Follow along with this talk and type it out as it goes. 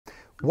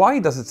Why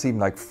does it seem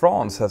like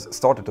France has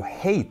started to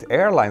hate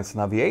airlines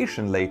and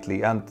aviation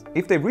lately? And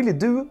if they really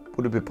do,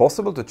 would it be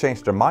possible to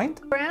change their mind?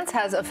 France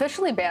has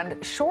officially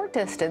banned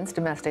short-distance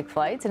domestic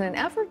flights in an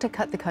effort to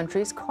cut the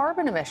country's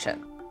carbon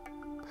emission.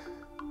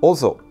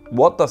 Also,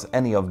 what does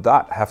any of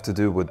that have to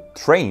do with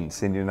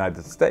trains in the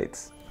United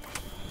States?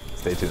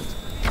 Stay tuned.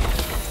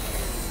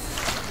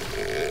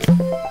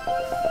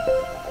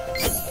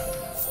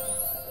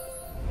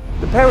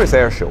 The Paris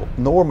Air Show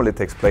normally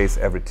takes place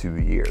every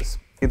 2 years.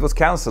 It was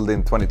cancelled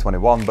in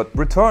 2021 but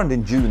returned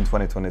in June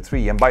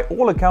 2023, and by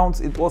all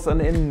accounts it was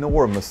an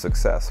enormous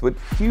success with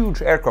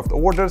huge aircraft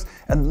orders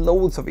and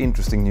loads of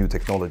interesting new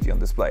technology on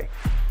display.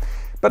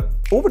 But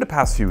over the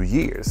past few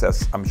years,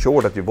 as I'm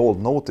sure that you've all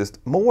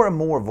noticed, more and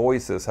more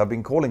voices have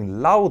been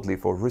calling loudly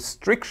for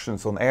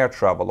restrictions on air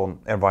travel on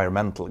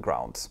environmental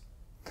grounds.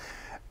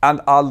 And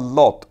a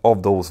lot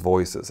of those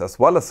voices, as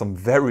well as some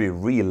very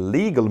real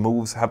legal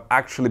moves, have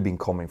actually been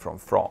coming from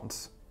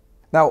France.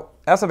 Now,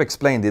 as I've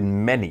explained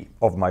in many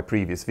of my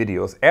previous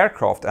videos,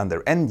 aircraft and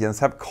their engines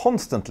have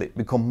constantly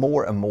become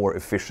more and more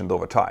efficient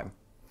over time.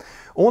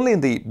 Only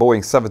in the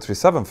Boeing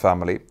 737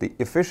 family, the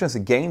efficiency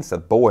gains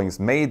that Boeing's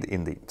made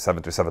in the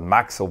 737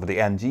 MAX over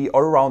the NG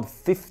are around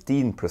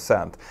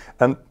 15%.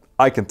 And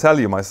I can tell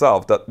you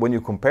myself that when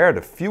you compare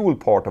the fuel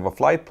part of a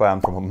flight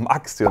plan from a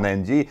MAX to an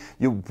NG,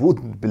 you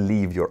wouldn't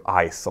believe your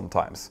eyes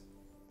sometimes.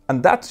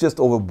 And that's just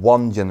over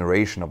one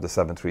generation of the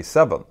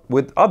 737.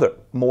 With other,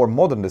 more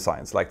modern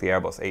designs like the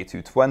Airbus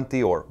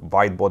A220 or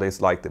wide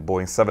bodies like the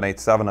Boeing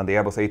 787 and the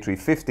Airbus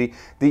A350,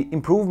 the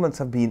improvements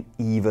have been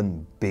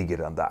even bigger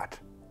than that.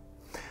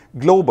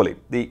 Globally,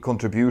 the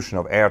contribution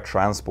of air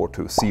transport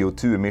to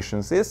CO2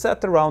 emissions is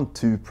at around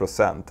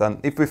 2%, and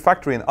if we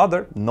factor in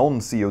other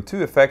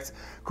non-CO2 effects,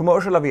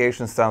 commercial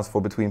aviation stands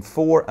for between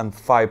 4 and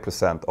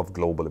 5% of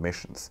global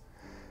emissions.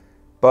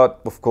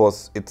 But of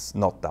course, it's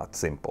not that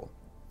simple.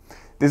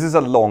 This is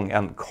a long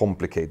and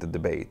complicated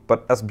debate,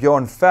 but as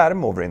Björn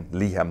Färm over in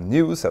Lihem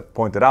News have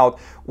pointed out,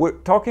 we're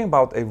talking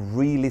about a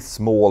really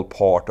small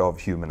part of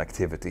human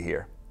activity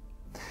here.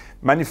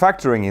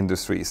 Manufacturing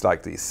industries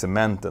like the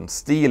cement and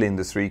steel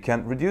industry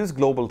can reduce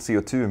global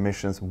CO2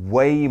 emissions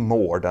way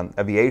more than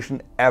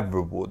aviation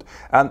ever would,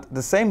 and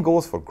the same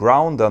goes for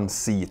ground and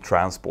sea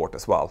transport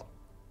as well.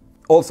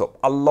 Also,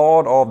 a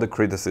lot of the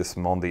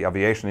criticism on the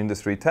aviation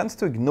industry tends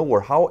to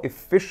ignore how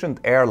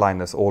efficient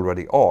airliners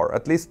already are,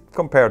 at least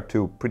compared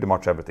to pretty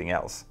much everything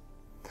else.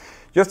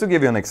 Just to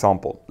give you an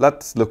example,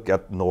 let's look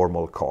at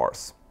normal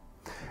cars.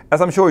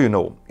 As I'm sure you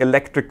know,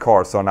 electric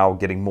cars are now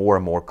getting more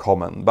and more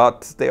common,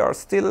 but there are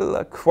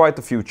still quite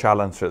a few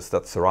challenges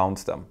that surround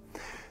them.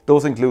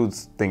 Those include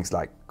things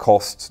like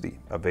cost, the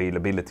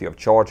availability of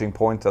charging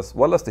points, as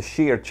well as the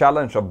sheer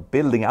challenge of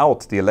building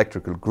out the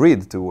electrical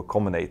grid to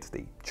accommodate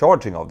the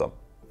charging of them.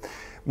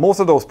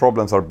 Most of those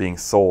problems are being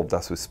solved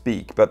as we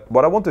speak, but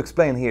what I want to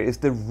explain here is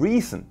the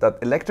reason that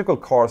electrical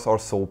cars are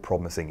so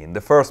promising in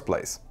the first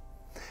place.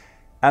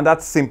 And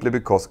that's simply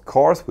because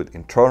cars with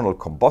internal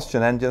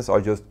combustion engines are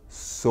just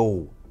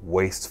so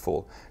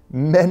wasteful.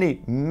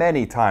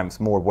 Many times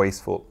more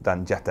wasteful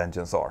than jet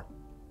engines are.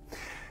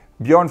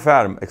 Björn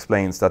Färm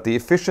explains that the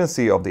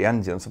efficiency of the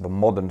engines of a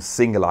modern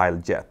single-aisle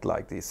jet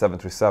like the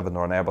 737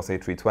 or an Airbus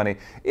A320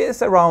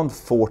 is around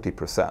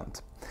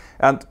 40%.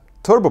 And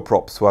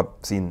turboprops, who have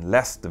seen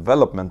less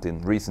development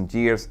in recent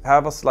years,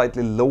 have a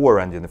slightly lower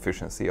engine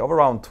efficiency of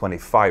around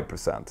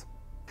 25%.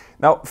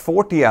 Now,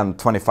 40 and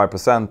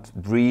 25%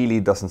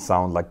 really doesn't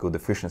sound like good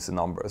efficiency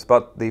numbers,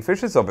 but the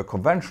efficiency of a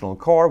conventional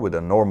car with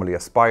a normally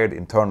aspired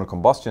internal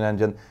combustion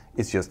engine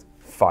is just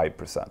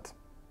 5%.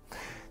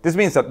 This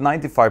means that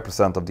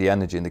 95% of the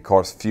energy in the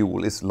car's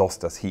fuel is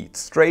lost as heat,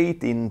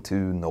 straight into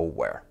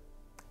nowhere.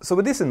 So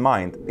with this in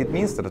mind, it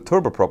means that a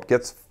turboprop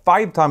gets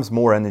 5 times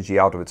more energy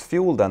out of its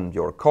fuel than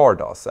your car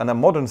does, and a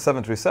modern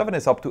 737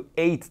 is up to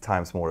 8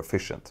 times more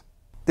efficient.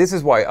 This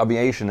is why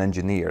aviation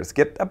engineers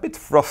get a bit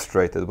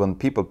frustrated when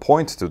people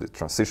point to the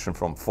transition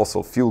from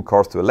fossil fuel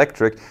cars to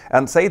electric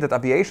and say that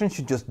aviation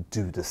should just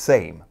do the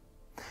same.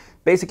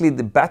 Basically,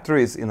 the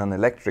batteries in an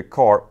electric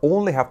car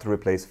only have to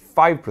replace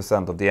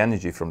 5% of the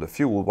energy from the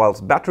fuel,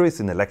 whilst batteries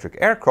in electric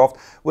aircraft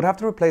would have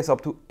to replace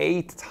up to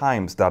 8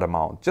 times that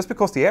amount, just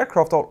because the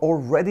aircraft are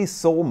already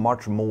so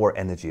much more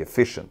energy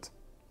efficient.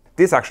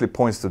 This actually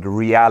points to the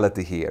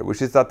reality here,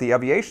 which is that the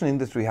aviation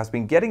industry has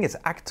been getting its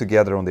act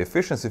together on the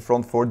efficiency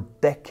front for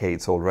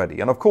decades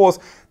already. And of course,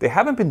 they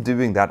haven't been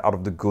doing that out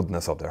of the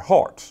goodness of their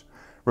hearts.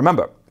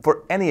 Remember,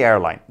 for any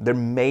airline, their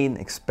main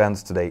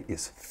expense today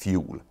is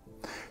fuel.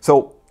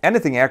 So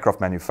anything aircraft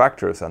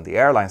manufacturers and the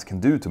airlines can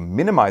do to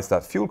minimize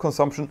that fuel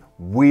consumption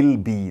will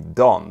be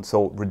done.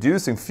 So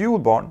reducing fuel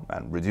burn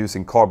and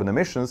reducing carbon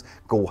emissions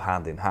go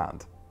hand in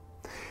hand.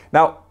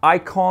 Now, I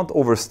can't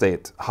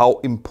overstate how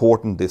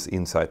important this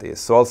insight is,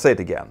 so I'll say it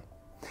again.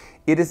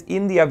 It is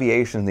in the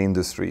aviation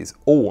industry's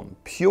own,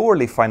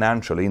 purely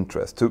financial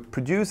interest to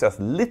produce as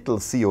little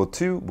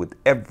CO2 with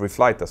every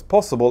flight as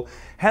possible,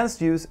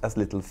 hence use as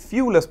little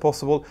fuel as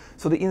possible,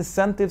 so the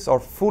incentives are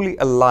fully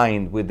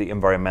aligned with the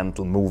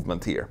environmental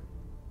movement here.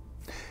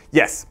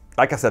 Yes,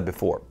 like I said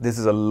before, this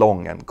is a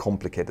long and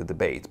complicated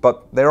debate,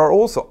 but there are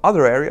also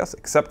other areas,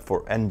 except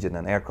for engine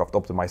and aircraft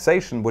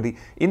optimization, where the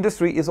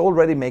industry is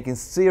already making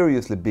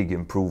seriously big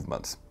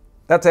improvements.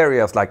 That's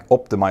areas like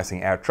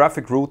optimizing air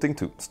traffic routing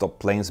to stop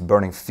planes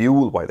burning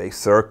fuel while they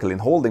circle in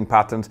holding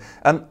patterns,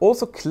 and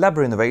also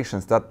clever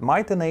innovations that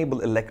might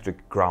enable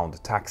electric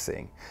ground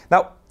taxiing.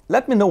 Now,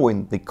 let me know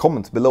in the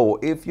comments below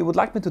if you would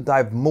like me to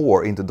dive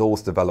more into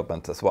those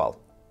developments as well.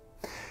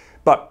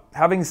 But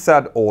having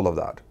said all of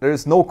that, there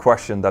is no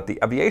question that the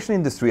aviation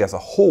industry as a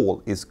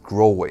whole is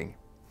growing.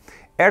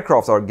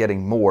 Aircrafts are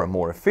getting more and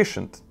more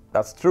efficient.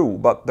 That's true,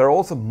 but there are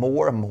also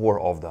more and more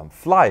of them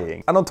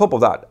flying. And on top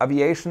of that,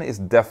 aviation is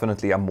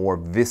definitely a more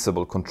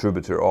visible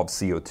contributor of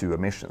CO2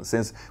 emissions,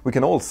 since we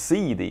can all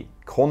see the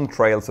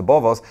contrails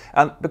above us,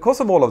 and because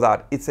of all of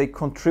that, it's a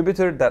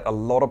contributor that a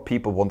lot of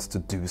people want to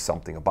do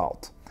something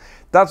about.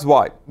 That's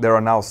why there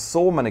are now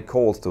so many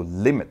calls to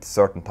limit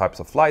certain types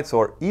of flights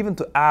or even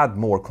to add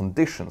more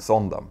conditions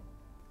on them.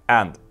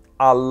 And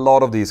a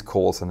lot of these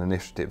calls and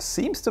initiatives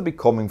seems to be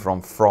coming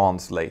from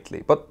France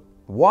lately. But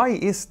why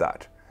is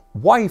that?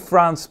 Why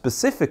France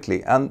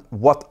specifically, and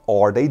what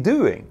are they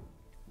doing?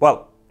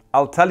 Well,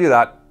 I'll tell you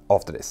that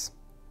after this.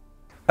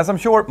 As I'm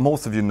sure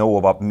most of you know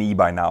about me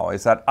by now,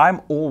 is that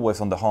I'm always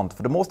on the hunt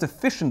for the most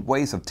efficient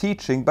ways of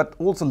teaching, but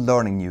also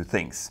learning new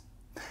things.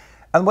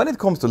 And when it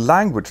comes to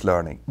language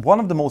learning, one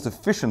of the most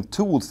efficient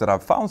tools that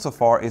I've found so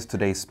far is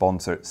today's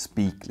sponsor,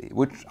 Speakly,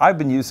 which I've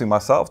been using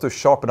myself to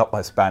sharpen up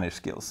my Spanish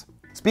skills.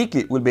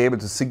 Speakly will be able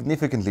to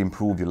significantly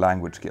improve your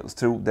language skills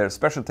through their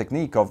special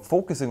technique of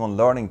focusing on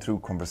learning through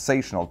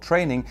conversational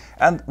training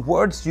and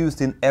words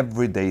used in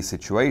everyday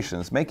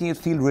situations, making it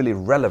feel really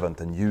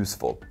relevant and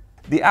useful.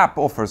 The app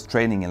offers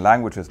training in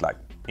languages like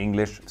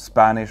English,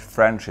 Spanish,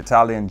 French,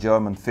 Italian,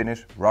 German,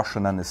 Finnish,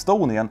 Russian and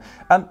Estonian,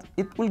 and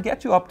it will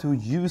get you up to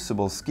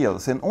usable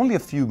skills in only a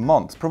few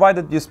months,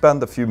 provided you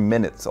spend a few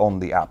minutes on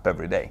the app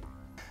every day.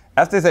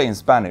 As they say in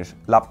Spanish,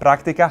 la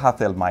práctica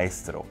hace el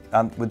maestro,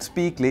 and with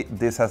Speakly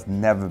this has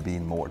never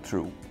been more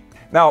true.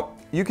 Now,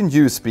 you can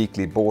use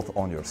Speakly both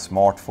on your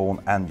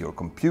smartphone and your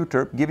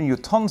computer, giving you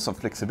tons of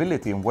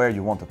flexibility in where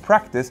you want to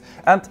practice,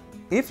 and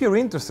if you're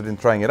interested in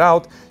trying it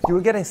out, you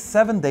will get a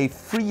 7-day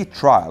free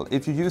trial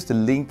if you use the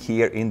link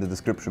here in the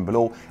description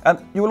below,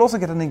 and you will also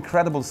get an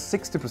incredible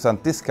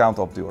 60% discount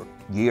of your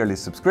yearly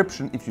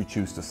subscription if you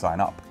choose to sign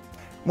up.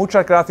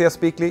 Muchas gracias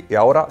Speakly, y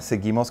ahora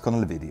seguimos con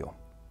el video.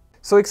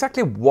 So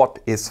exactly what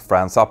is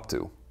France up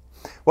to?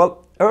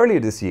 Well, earlier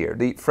this year,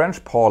 the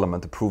French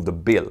Parliament approved a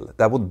bill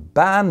that would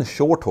ban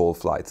short-haul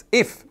flights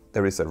if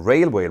there is a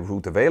railway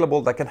route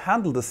available that can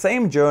handle the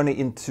same journey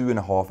in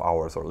 2.5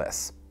 hours or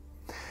less.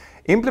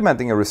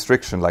 Implementing a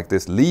restriction like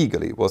this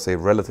legally was a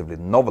relatively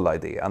novel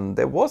idea, and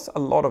there was a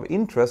lot of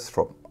interest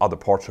from other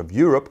parts of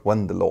Europe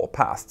when the law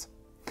passed.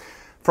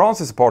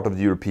 France is a part of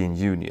the European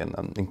Union,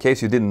 and in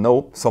case you didn't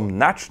know, some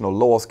national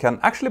laws can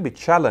actually be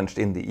challenged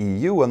in the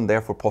EU and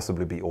therefore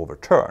possibly be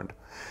overturned.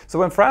 So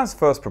when France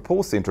first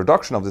proposed the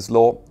introduction of this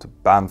law to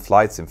ban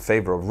flights in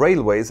favor of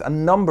railways, a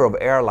number of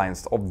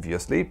airlines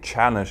obviously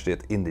challenged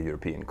it in the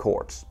European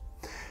courts.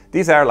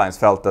 These airlines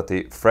felt that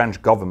the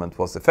French government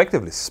was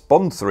effectively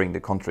sponsoring the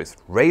country's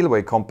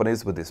railway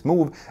companies with this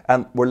move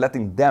and were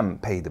letting them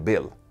pay the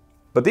bill.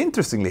 But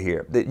interestingly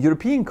here, the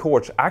European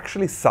courts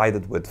actually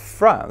sided with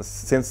France,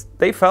 since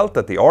they felt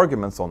that the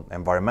arguments on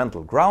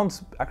environmental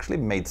grounds actually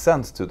made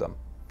sense to them.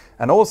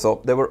 And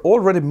also, there were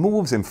already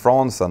moves in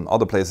France and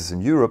other places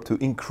in Europe to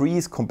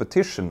increase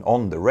competition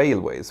on the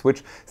railways,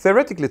 which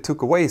theoretically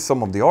took away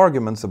some of the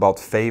arguments about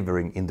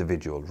favoring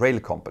individual rail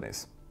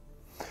companies.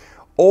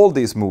 All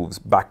these moves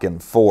back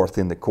and forth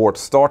in the court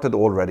started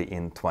already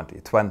in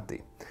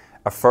 2020.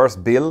 A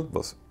first bill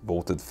was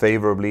voted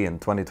favorably in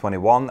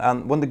 2021,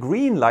 and when the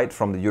green light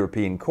from the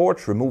European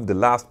courts removed the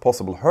last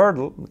possible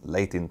hurdle,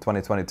 late in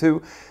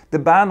 2022, the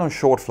ban on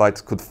short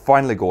flights could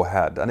finally go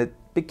ahead, and it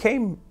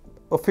became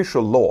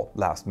official law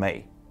last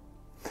May.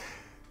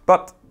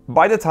 But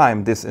by the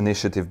time this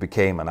initiative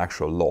became an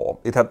actual law,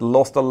 it had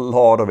lost a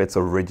lot of its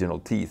original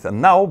teeth, and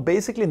now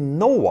basically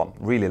no one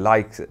really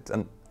likes it,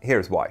 and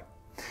here's why.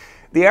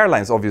 The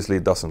airlines obviously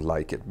doesn't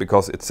like it,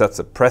 because it sets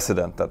a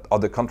precedent that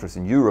other countries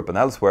in Europe and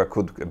elsewhere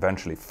could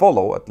eventually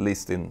follow, at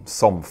least in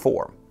some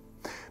form.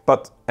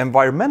 But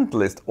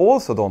environmentalists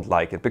also don't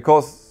like it,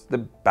 because the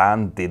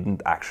ban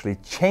didn't actually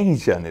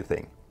change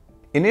anything.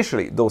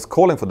 Initially, those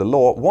calling for the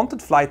law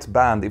wanted flights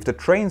banned if the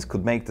trains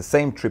could make the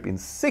same trip in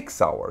 6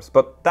 hours,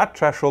 but that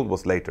threshold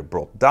was later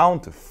brought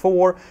down to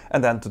 4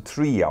 and then to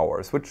 3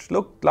 hours, which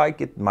looked like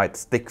it might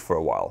stick for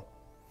a while.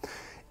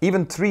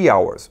 Even 3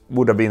 hours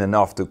would have been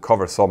enough to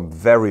cover some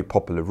very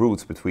popular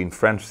routes between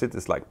French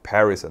cities like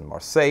Paris and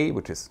Marseille,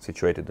 which is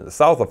situated in the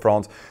south of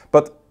France,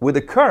 but with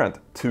the current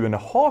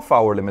 2.5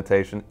 hour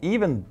limitation,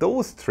 even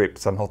those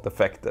trips are not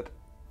affected.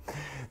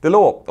 The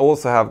law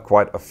also have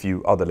quite a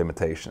few other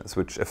limitations,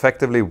 which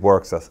effectively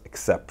works as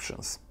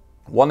exceptions.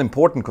 One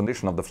important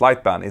condition of the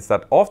flight ban is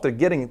that after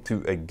getting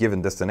to a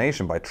given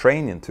destination by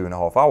train in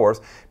 2.5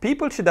 hours,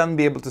 people should then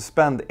be able to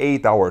spend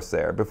 8 hours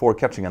there before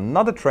catching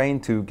another train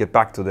to get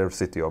back to their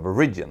city of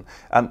origin.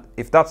 And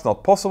if that's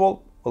not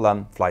possible, well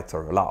then flights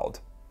are allowed.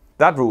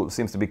 That rule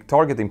seems to be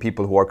targeting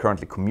people who are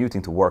currently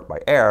commuting to work by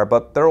air,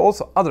 but there are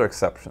also other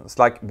exceptions,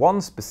 like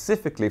one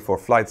specifically for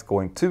flights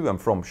going to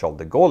and from Charles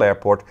de Gaulle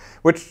Airport,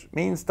 which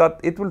means that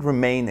it will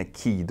remain a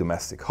key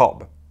domestic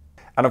hub.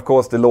 And of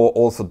course, the law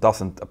also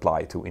doesn't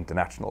apply to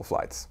international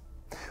flights.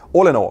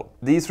 All in all,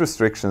 these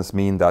restrictions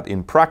mean that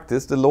in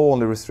practice the law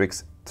only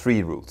restricts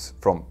 3 routes,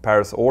 from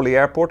Paris-Orly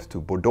Airport to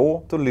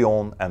Bordeaux to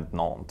Lyon and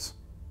Nantes.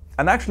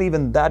 And actually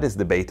even that is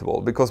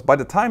debatable, because by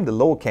the time the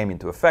law came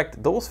into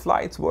effect, those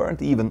flights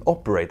weren't even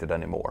operated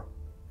anymore.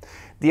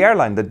 The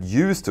airline that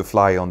used to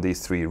fly on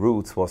these 3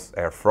 routes was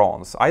Air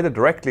France, either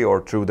directly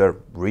or through their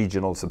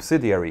regional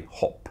subsidiary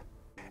HOP.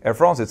 Air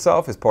France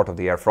itself is part of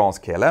the Air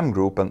France-KLM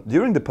group, and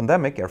during the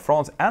pandemic Air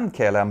France and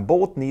KLM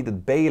both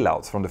needed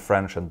bailouts from the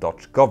French and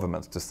Dutch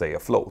governments to stay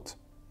afloat.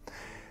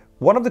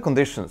 One of the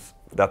conditions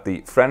that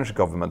the French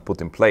government put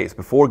in place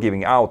before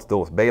giving out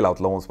those bailout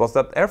loans was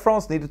that Air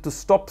France needed to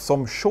stop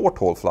some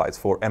short-haul flights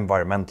for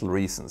environmental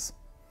reasons.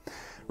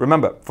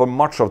 Remember, for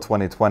much of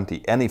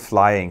 2020, any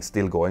flying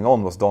still going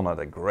on was done at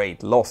a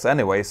great loss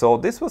anyway, so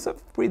this was a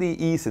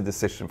pretty easy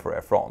decision for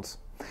Air France.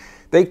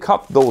 They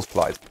cut those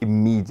flights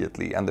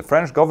immediately, and the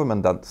French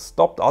government then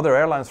stopped other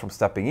airlines from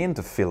stepping in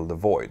to fill the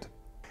void.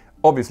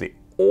 Obviously,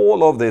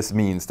 all of this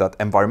means that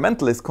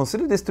environmentalists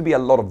consider this to be a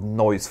lot of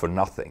noise for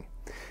nothing.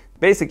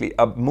 Basically,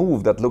 a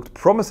move that looked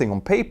promising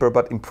on paper,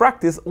 but in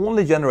practice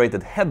only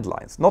generated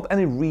headlines, not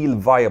any real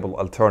viable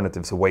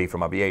alternatives away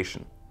from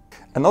aviation.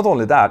 And not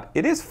only that,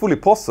 it is fully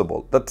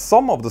possible that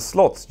some of the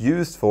slots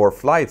used for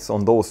flights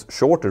on those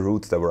shorter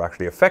routes that were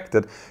actually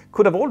affected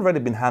could have already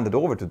been handed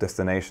over to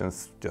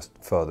destinations just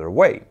further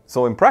away.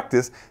 So in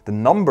practice, the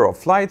number of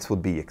flights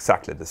would be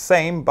exactly the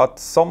same, but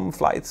some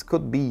flights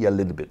could be a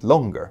little bit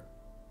longer.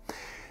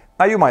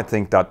 Now you might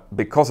think that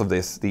because of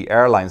this, the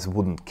airlines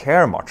wouldn't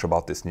care much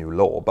about this new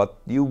law, but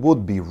you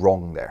would be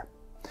wrong there.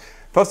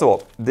 First of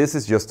all, this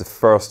is just the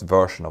first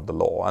version of the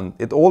law, and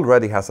it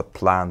already has a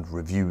planned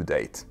review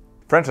date.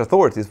 French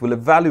authorities will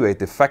evaluate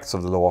the effects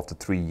of the law after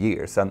 3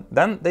 years, and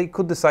then they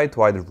could decide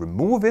to either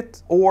remove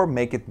it or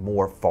make it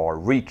more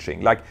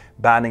far-reaching, like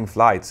banning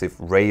flights if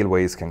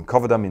railways can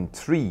cover them in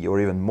 3 or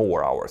even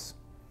more hours.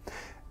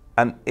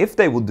 And if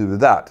they would do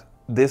that,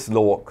 this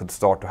law could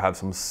start to have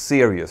some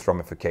serious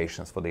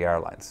ramifications for the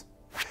airlines.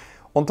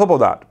 On top of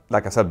that,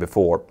 like I said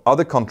before,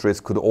 other countries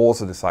could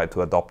also decide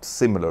to adopt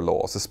similar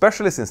laws,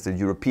 especially since the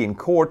European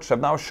courts have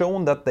now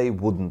shown that they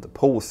wouldn't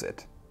oppose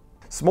it.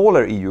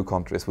 Smaller EU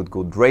countries with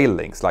good rail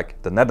links,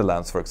 like the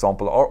Netherlands for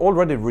example, are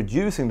already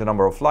reducing the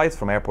number of flights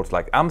from airports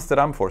like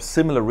Amsterdam for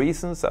similar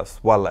reasons as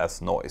well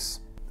as noise.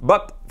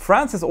 But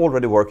France is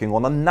already working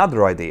on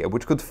another idea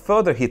which could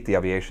further hit the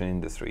aviation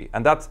industry,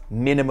 and that's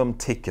minimum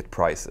ticket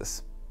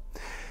prices.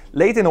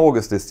 Late in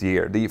August this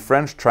year, the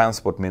French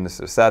transport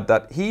minister said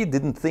that he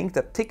didn't think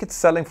that tickets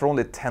selling for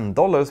only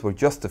 $10 were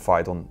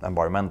justified on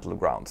environmental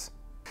grounds.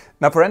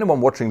 Now, for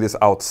anyone watching this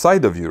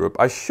outside of Europe,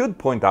 I should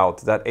point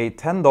out that a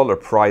 $10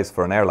 price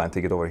for an airline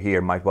ticket over here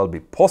might well be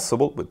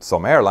possible with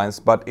some airlines,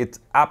 but it's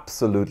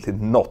absolutely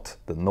not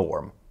the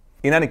norm.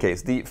 In any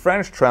case, the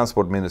French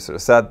transport minister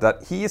said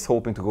that he is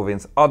hoping to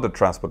convince other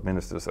transport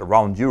ministers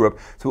around Europe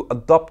to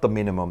adopt a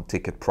minimum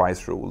ticket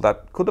price rule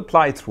that could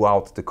apply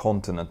throughout the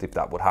continent if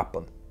that would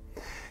happen.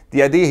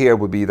 The idea here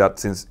would be that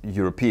since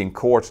European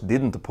courts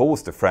didn't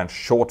oppose the French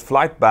short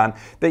flight ban,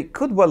 they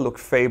could well look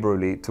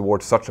favorably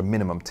towards such a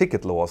minimum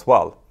ticket law as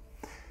well.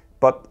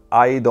 But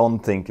I don't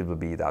think it will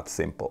be that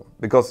simple,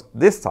 because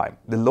this time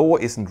the law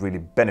isn't really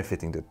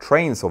benefiting the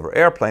trains over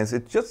airplanes,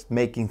 it's just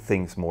making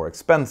things more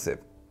expensive.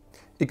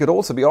 It could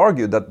also be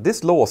argued that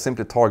this law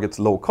simply targets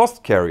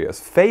low-cost carriers,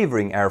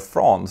 favoring Air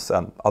France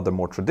and other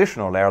more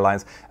traditional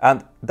airlines,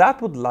 and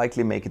that would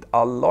likely make it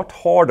a lot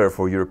harder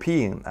for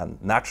European and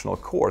national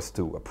courts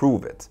to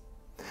approve it.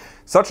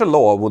 Such a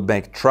law would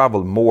make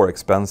travel more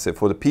expensive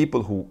for the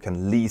people who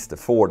can least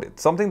afford it,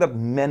 something that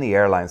many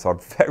airlines are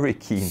very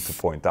keen to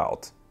point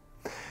out.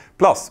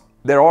 Plus,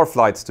 there are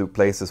flights to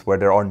places where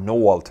there are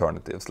no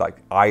alternatives,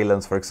 like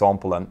islands for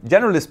example, and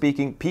generally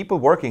speaking, people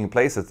working in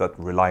places that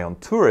rely on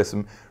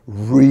tourism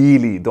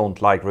really don't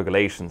like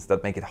regulations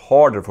that make it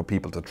harder for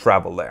people to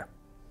travel there.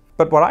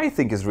 But what I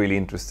think is really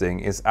interesting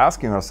is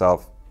asking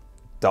ourselves,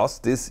 does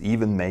this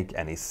even make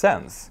any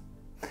sense?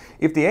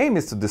 If the aim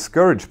is to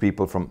discourage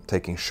people from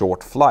taking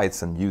short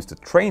flights and use the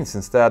trains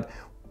instead,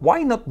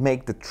 why not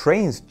make the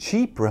trains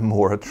cheaper and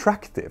more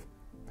attractive?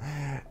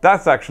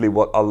 That's actually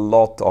what a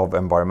lot of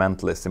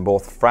environmentalists in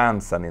both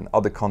France and in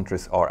other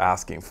countries are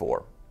asking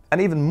for. And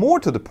even more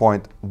to the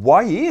point,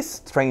 why is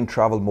train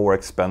travel more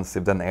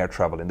expensive than air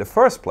travel in the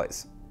first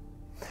place?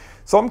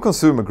 Some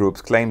consumer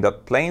groups claim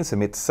that planes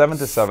emit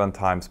 77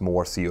 times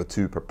more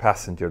CO2 per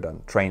passenger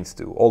than trains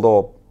do,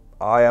 although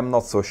I am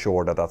not so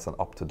sure that that's an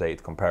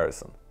up-to-date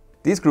comparison.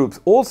 These groups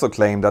also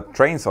claim that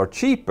trains are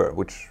cheaper,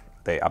 which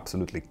they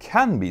absolutely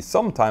can be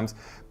sometimes,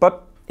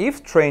 but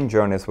if train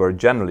journeys were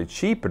generally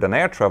cheaper than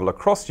air travel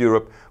across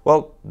Europe,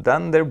 well,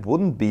 then there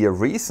wouldn't be a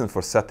reason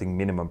for setting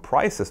minimum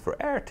prices for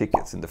air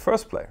tickets in the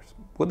first place,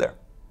 would there?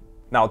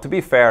 Now, to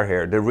be fair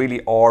here, there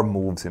really are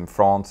moves in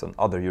France and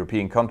other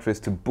European countries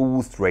to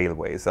boost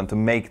railways and to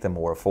make them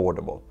more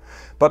affordable.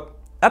 But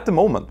at the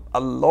moment, a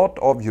lot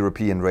of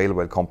European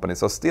railway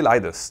companies are still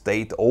either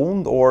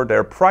state-owned or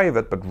they're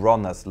private but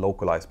run as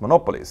localized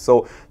monopolies,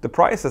 so the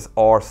prices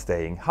are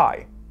staying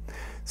high.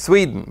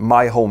 Sweden,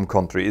 my home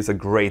country, is a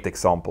great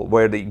example,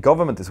 where the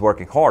government is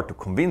working hard to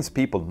convince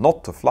people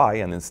not to fly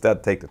and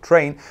instead take the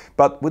train,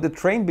 but with the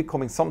train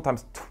becoming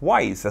sometimes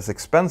twice as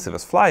expensive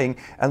as flying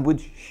and with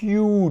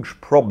huge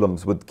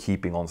problems with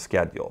keeping on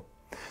schedule.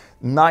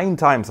 9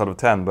 times out of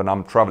 10 when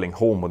I'm traveling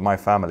home with my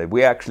family,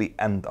 we actually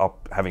end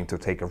up having to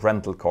take a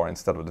rental car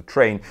instead of the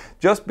train,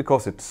 just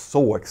because it's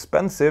so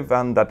expensive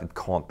and that it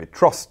can't be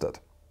trusted.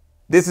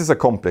 This is a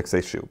complex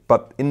issue,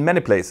 but in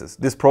many places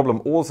this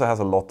problem also has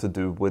a lot to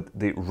do with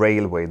the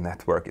railway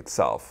network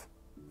itself.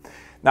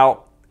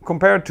 Now,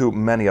 compared to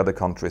many other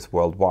countries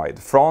worldwide,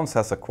 France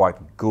has a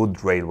quite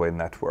good railway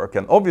network,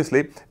 and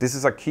obviously this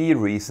is a key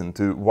reason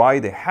to why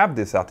they have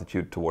this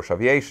attitude towards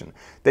aviation.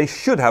 They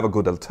should have a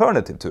good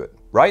alternative to it,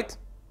 right?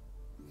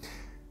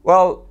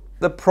 Well,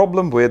 the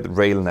problem with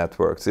rail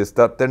networks is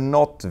that they're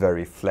not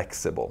very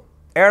flexible.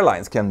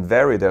 Airlines can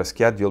vary their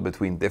schedule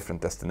between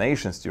different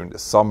destinations during the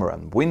summer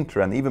and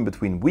winter, and even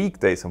between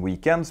weekdays and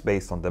weekends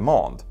based on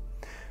demand.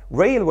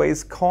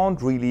 Railways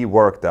can't really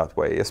work that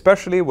way,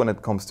 especially when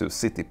it comes to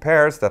city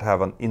pairs that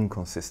have an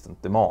inconsistent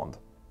demand.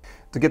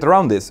 To get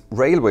around this,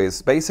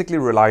 railways basically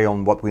rely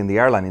on what we in the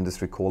airline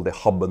industry call the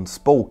hub and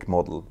spoke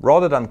model,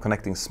 rather than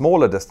connecting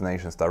smaller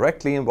destinations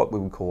directly in what we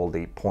would call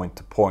the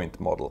point-to-point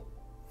model.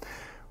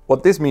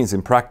 What this means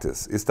in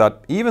practice is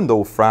that even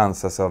though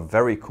France has a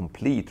very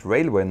complete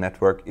railway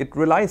network, it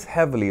relies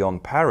heavily on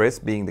Paris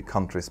being the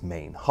country's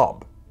main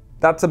hub.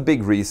 That's a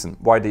big reason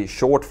why the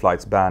short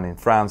flights ban in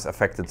France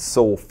affected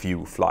so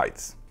few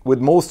flights. With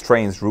most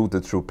trains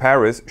routed through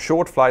Paris,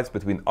 short flights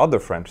between other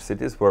French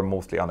cities were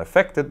mostly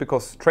unaffected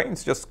because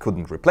trains just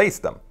couldn't replace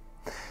them.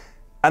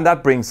 And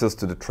that brings us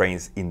to the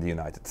trains in the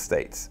United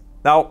States.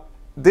 Now,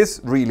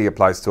 this really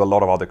applies to a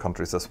lot of other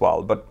countries as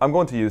well, but I'm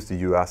going to use the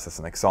US as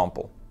an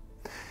example.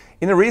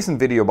 In a recent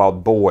video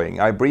about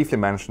Boeing, I briefly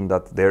mentioned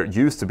that there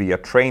used to be a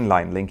train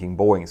line linking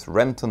Boeing's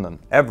Renton and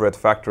Everett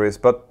factories,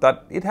 but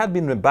that it had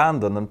been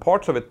abandoned and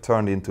parts of it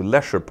turned into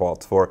leisure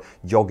paths for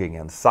jogging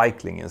and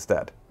cycling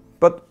instead.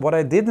 But what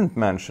I didn't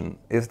mention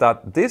is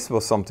that this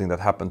was something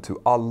that happened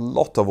to a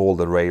lot of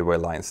older railway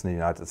lines in the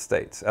United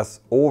States,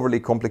 as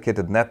overly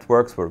complicated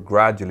networks were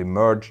gradually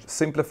merged,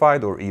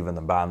 simplified, or even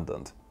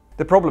abandoned.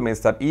 The problem is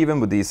that even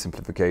with these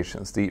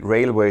simplifications, the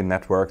railway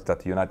network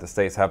that the United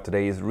States have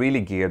today is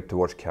really geared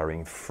towards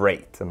carrying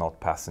freight and not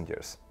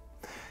passengers.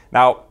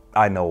 Now,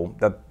 I know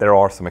that there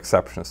are some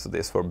exceptions to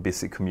this for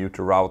busy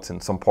commuter routes in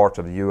some parts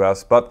of the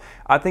US, but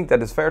I think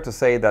that it's fair to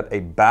say that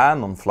a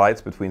ban on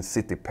flights between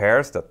city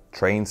pairs that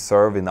trains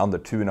serve in under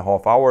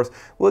 2.5 hours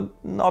would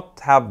not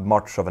have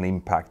much of an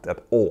impact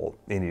at all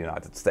in the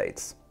United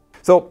States.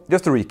 So,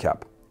 just to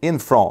recap. In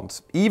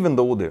France, even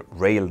though the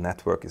rail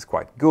network is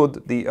quite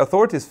good, the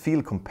authorities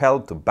feel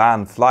compelled to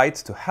ban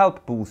flights to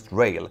help boost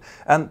rail,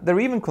 and they're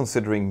even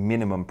considering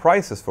minimum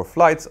prices for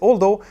flights,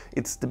 although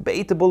it's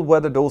debatable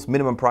whether those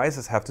minimum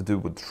prices have to do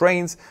with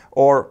trains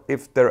or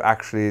if they're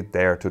actually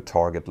there to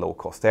target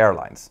low-cost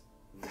airlines.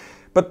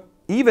 But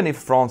even if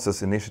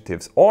France's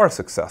initiatives are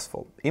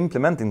successful,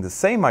 implementing the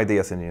same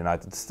ideas in the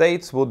United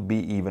States would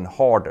be even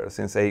harder,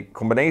 since a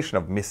combination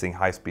of missing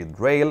high-speed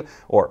rail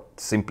or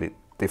simply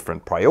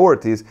different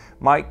priorities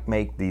might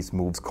make these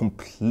moves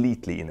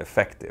completely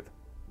ineffective.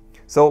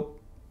 So,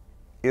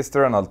 is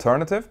there an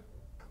alternative?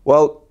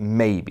 Well,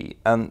 maybe,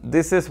 and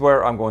this is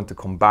where I'm going to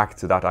come back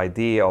to that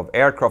idea of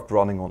aircraft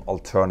running on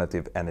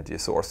alternative energy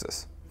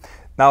sources.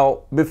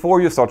 Now,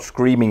 before you start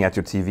screaming at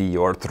your TV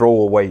or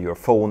throw away your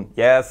phone,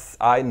 yes,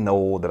 I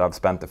know that I've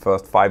spent the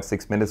first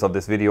 5-6 minutes of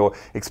this video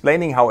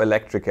explaining how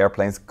electric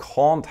airplanes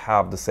can't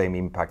have the same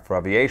impact for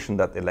aviation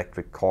that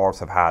electric cars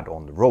have had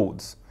on the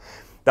roads.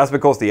 That's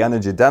because the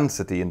energy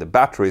density in the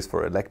batteries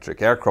for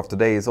electric aircraft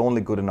today is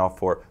only good enough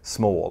for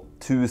small,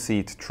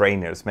 2-seat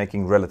trainers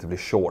making relatively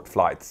short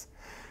flights.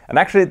 And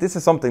actually, this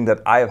is something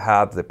that I've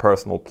had the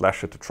personal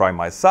pleasure to try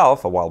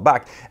myself a while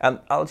back, and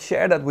I'll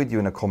share that with you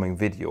in a coming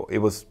video. It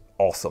was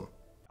awesome.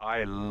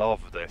 I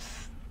love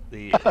this.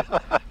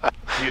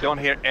 You don't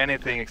hear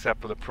anything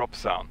except for the prop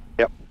sound.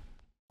 Yep.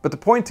 But the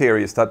point here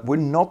is that we're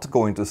not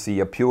going to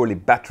see a purely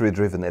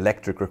battery-driven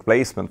electric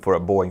replacement for a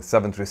Boeing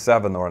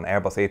 737 or an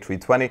Airbus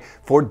A320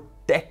 for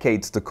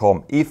decades to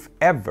come, if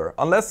ever,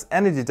 unless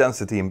energy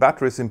density in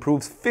batteries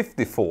improves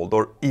 50-fold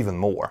or even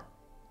more.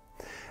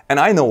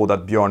 And I know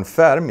that Björn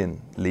Ferm in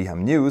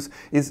Leham News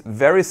is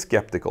very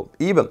skeptical,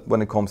 even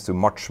when it comes to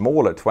much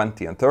smaller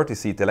 20 and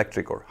 30-seat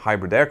electric or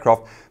hybrid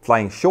aircraft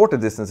flying shorter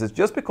distances,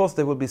 just because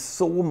they will be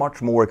so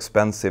much more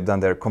expensive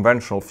than their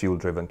conventional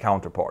fuel-driven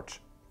counterparts.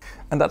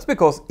 And that's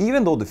because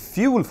even though the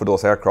fuel for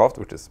those aircraft,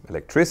 which is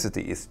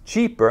electricity, is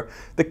cheaper,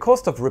 the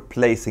cost of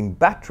replacing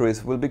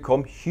batteries will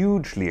become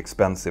hugely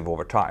expensive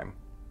over time.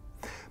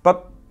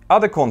 But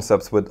other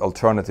concepts with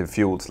alternative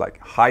fuels like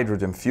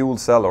hydrogen fuel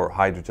cell or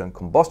hydrogen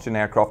combustion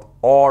aircraft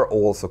are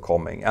also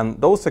coming, and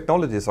those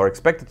technologies are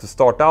expected to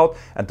start out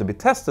and to be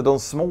tested on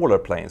smaller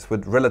planes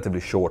with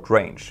relatively short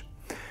range.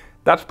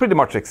 That's pretty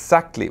much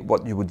exactly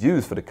what you would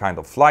use for the kind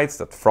of flights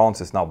that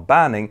France is now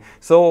banning,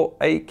 so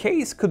a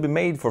case could be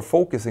made for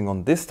focusing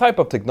on this type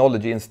of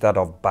technology instead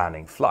of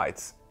banning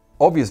flights.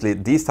 Obviously,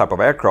 these type of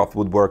aircraft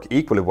would work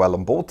equally well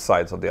on both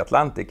sides of the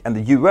Atlantic, and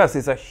the US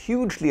is a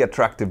hugely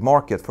attractive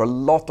market for a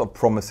lot of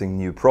promising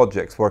new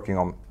projects working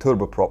on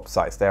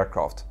turboprop-sized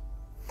aircraft.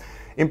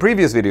 In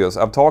previous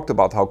videos, I've talked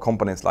about how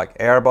companies like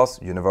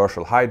Airbus,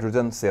 Universal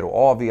Hydrogen,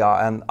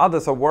 ZeroAvia and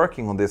others are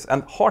working on this,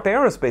 and HATE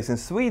Aerospace in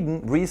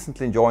Sweden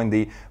recently joined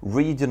the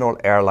Regional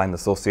Airline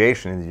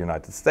Association in the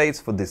United States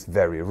for this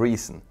very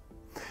reason.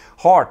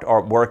 HATE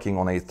are working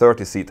on a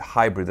 30-seat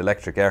hybrid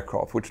electric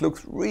aircraft, which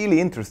looks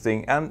really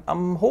interesting, and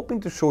I'm hoping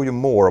to show you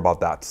more about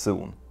that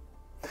soon.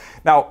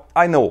 Now,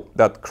 I know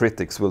that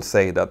critics will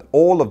say that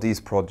all of these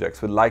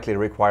projects will likely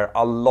require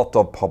a lot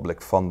of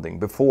public funding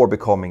before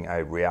becoming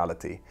a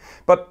reality.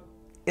 But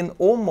in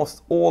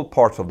almost all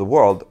parts of the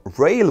world,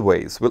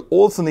 railways will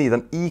also need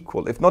an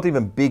equal, if not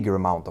even bigger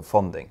amount of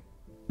funding.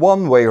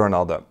 One way or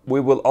another, we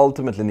will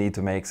ultimately need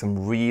to make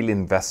some real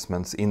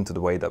investments into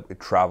the way that we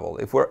travel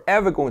if we're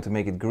ever going to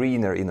make it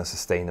greener in a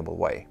sustainable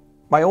way.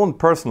 My own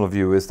personal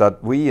view is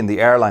that we in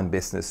the airline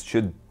business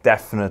should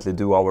definitely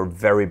do our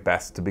very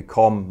best to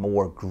become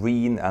more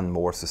green and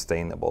more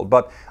sustainable.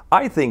 But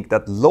I think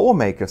that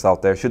lawmakers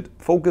out there should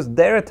focus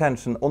their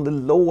attention on the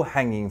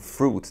low-hanging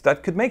fruits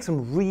that could make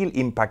some real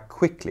impact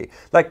quickly,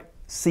 like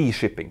sea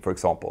shipping, for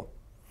example.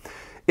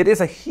 It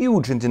is a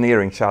huge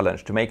engineering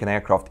challenge to make an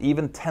aircraft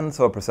even tenths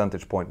of a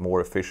percentage point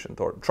more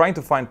efficient, or trying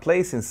to find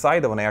place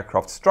inside of an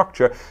aircraft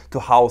structure to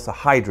house a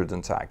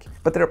hydrogen tank.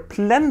 But there are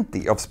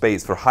plenty of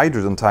space for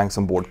hydrogen tanks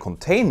on board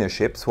container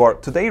ships who are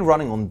today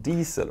running on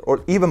diesel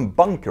or even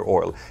bunker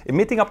oil,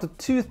 emitting up to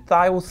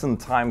 2,000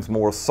 times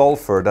more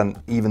sulfur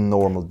than even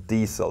normal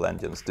diesel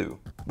engines do.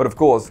 But of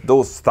course,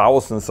 those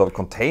thousands of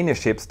container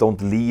ships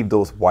don't leave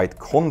those white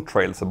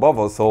contrails above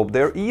us, so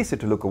they're easy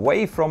to look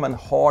away from and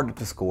hard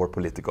to score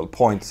political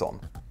points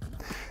on.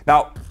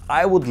 Now,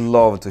 I would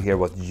love to hear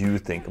what you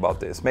think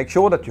about this. Make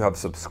sure that you have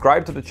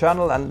subscribed to the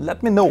channel and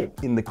let me know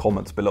in the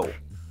comments below.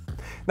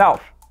 Now,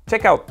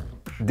 check out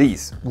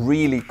these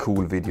really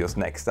cool videos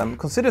next, and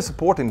consider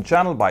supporting the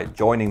channel by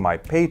joining my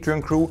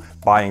Patreon crew,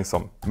 buying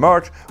some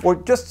merch, or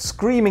just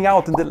screaming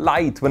out in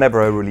delight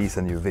whenever I release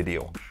a new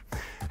video.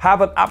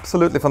 Have an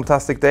absolutely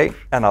fantastic day,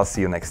 and I'll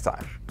see you next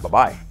time. Bye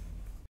bye.